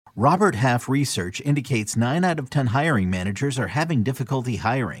Robert Half research indicates 9 out of 10 hiring managers are having difficulty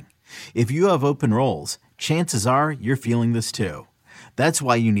hiring. If you have open roles, chances are you're feeling this too. That's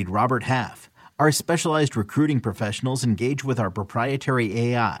why you need Robert Half. Our specialized recruiting professionals engage with our proprietary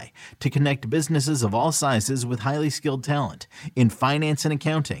AI to connect businesses of all sizes with highly skilled talent in finance and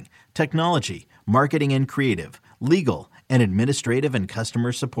accounting, technology, marketing and creative, legal, and administrative and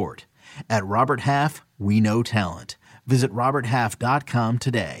customer support. At Robert Half, we know talent. Visit roberthalf.com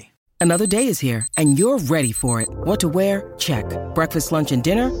today. Another day is here, and you're ready for it. What to wear? Check. Breakfast, lunch, and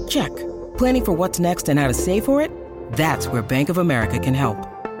dinner? Check. Planning for what's next and how to save for it? That's where Bank of America can help.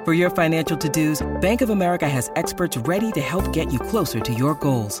 For your financial to-dos, Bank of America has experts ready to help get you closer to your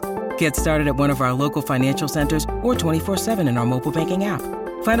goals. Get started at one of our local financial centers or 24/7 in our mobile banking app.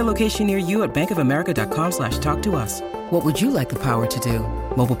 Find a location near you at bankofamerica.com/talktous. What would you like the power to do?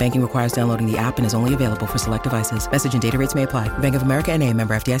 Mobile banking requires downloading the app and is only available for select devices. Message and data rates may apply. Bank of America N.A.,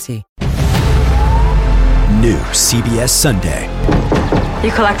 member FDIC. New CBS Sunday.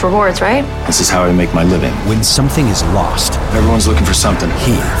 You collect rewards, right? This is how I make my living. When something is lost, everyone's looking for something.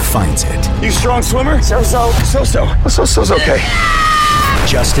 He finds it. You strong swimmer? So-so. So-so's okay.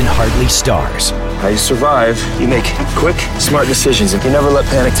 Justin Hartley stars. How you survive, you make quick, smart decisions, and you never let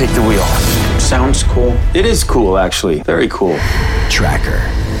panic take the wheel. Sounds cool. It is cool, actually. Very cool. Tracker.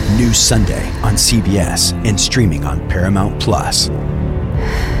 New Sunday on CBS and streaming on Paramount Plus.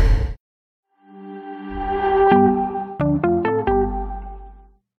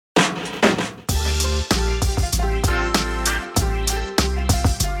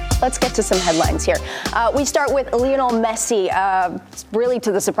 Let's get to some headlines here. We start with Lionel Messi, really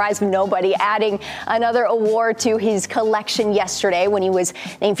to the surprise of nobody, adding another award to his collection yesterday when he was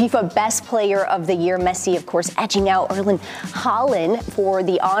named FIFA Best Player of the Year. Messi, of course, edging out Erling Haaland for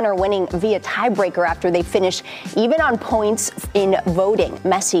the honor, winning via tiebreaker after they finished even on points in voting.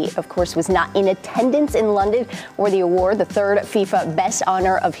 Messi, of course, was not in attendance in London for the award, the third FIFA Best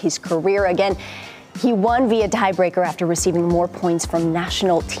honor of his career. Again, he won via tiebreaker after receiving more points from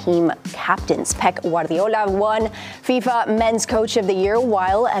national team captains. Pep Guardiola won FIFA Men's Coach of the Year,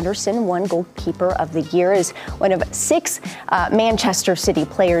 while Ederson won Goalkeeper of the Year as one of 6 Manchester City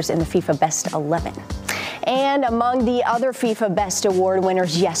players in the FIFA Best 11. And among the other FIFA Best Award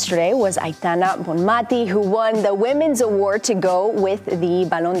winners yesterday was Aitana Bonmatí, who won the Women's Award to go with the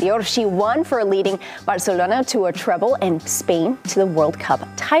Ballon d'Or. She won for leading Barcelona to a treble and Spain to the World Cup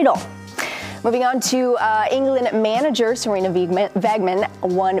title. Moving on to England manager Serena Wegman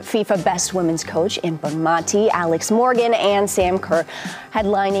won FIFA Best Women's Coach in Bonmatí, Alex Morgan, and Sam Kerr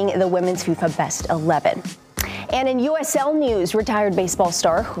headlining the Women's FIFA Best 11. And in USL news, retired baseball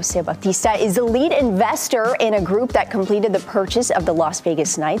star Jose Bautista is the lead investor in a group that completed the purchase of the Las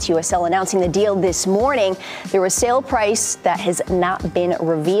Vegas Knights. USL announcing the deal this morning. There was a sale price that has not been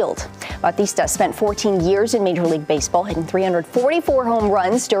revealed. Bautista spent 14 years in Major League Baseball, hitting 344 home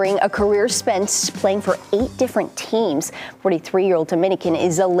runs during a career spent playing for 8 different teams. 43-year-old Dominican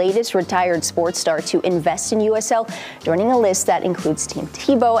is the latest retired sports star to invest in USL, joining a list that includes Tim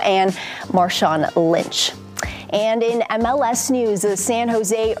Tebow and Marshawn Lynch. And in MLS news, the San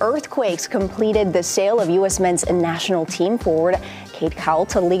Jose Earthquakes completed the sale of U.S. men's national team forward Cowell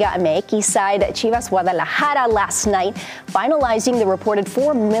to Liga MX side Chivas Guadalajara last night, finalizing the reported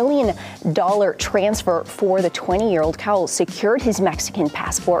 $4 million transfer for the 20-year-old. Cowell secured his Mexican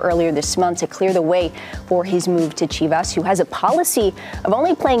passport earlier this month to clear the way for his move to Chivas, who has a policy of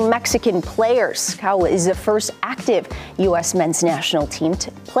only playing Mexican players. Cowell is the first active U.S. men's national team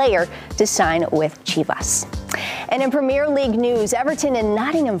player to sign with Chivas. And in Premier League news, Everton and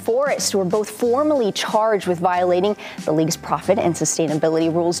Nottingham Forest were both formally charged with violating the league's profit and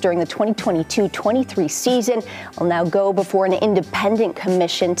sustainability rules during the 2022-23 season. Will now go before an independent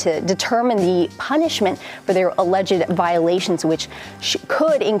commission to determine the punishment for their alleged violations, which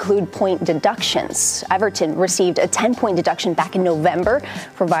could include point deductions. Everton received a 10-point deduction back in November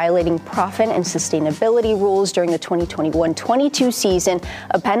for violating profit and sustainability rules during the 2021-22 season,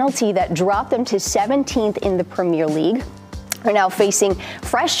 a penalty that dropped them to 17th in the Premier League. Are now facing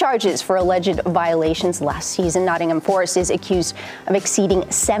fresh charges for alleged violations last season. Nottingham Forest is accused of exceeding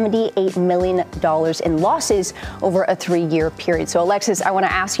 $78 million in losses over a 3-year period. So, Alexis, I want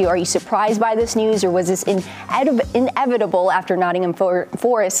to ask you, are you surprised by this news, or was this inevitable after Nottingham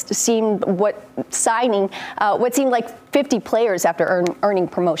Forest seemed what seemed like 50 players after earning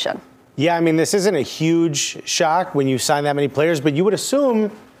promotion? Yeah, I mean, this isn't a huge shock when you sign that many players, but you would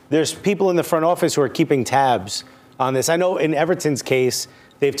assume there's people in the front office who are keeping tabs on this. I know in Everton's case,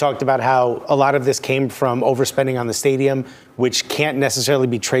 They've talked about how a lot of this came from overspending on the stadium, which can't necessarily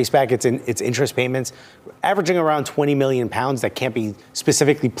be traced back. It's interest payments, averaging around £20 million that can't be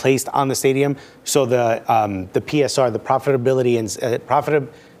specifically placed on the stadium. So the PSR, the profitability and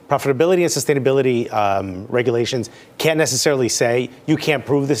sustainability regulations can't necessarily say you can't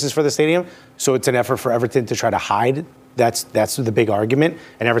prove this is for the stadium. So it's an effort for Everton to try to hide. That's the big argument.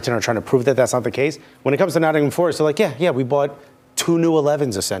 And Everton are trying to prove that that's not the case. When it comes to Nottingham Forest, they're like, yeah, we bought 2 new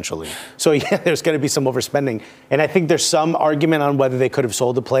 11s essentially. So yeah, there's going to be some overspending. And I think there's some argument on whether they could have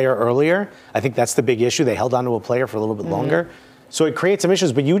sold a player earlier. I think that's the big issue. They held on to a player for a little bit longer. So it creates some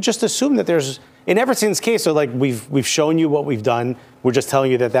issues, but you just assume that there's, in Everton's case, so like we've shown you what we've done. We're just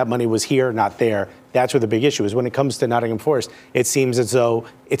telling you that money was here, not there. That's where the big issue is. When it comes to Nottingham Forest, it seems as though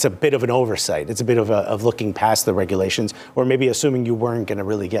it's a bit of an oversight. It's a bit of looking past the regulations, or maybe assuming you weren't going to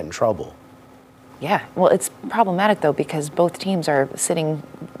really get in trouble. Yeah, well, it's problematic, though, because both teams are sitting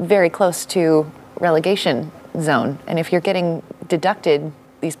very close to relegation zone. And if you're getting deducted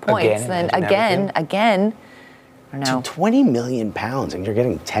these points, then again, I don't know. To £20 million, and you're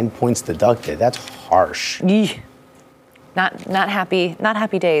getting 10 points deducted. That's harsh. Not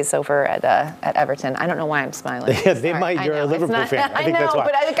happy days over at Everton. I don't know why I'm smiling. Yeah, they might. You're a Liverpool fan. I think that's why.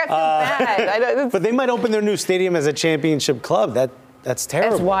 But I think I feel bad. But they might open their new stadium as a championship club. That's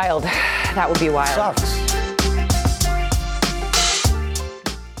terrible. That's wild. That would be wild. Sucks.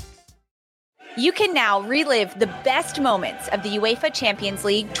 You can now relive the best moments of the UEFA Champions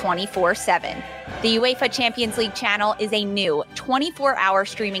League 24/7. The UEFA Champions League channel is a new 24-hour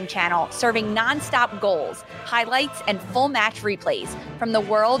streaming channel serving non-stop goals, highlights, and full match replays from the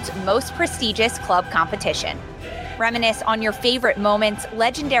world's most prestigious club competition. Reminisce on your favorite moments,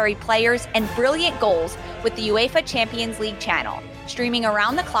 legendary players, and brilliant goals with the UEFA Champions League channel, streaming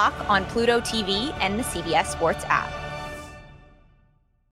around the clock on Pluto TV and the CBS Sports app.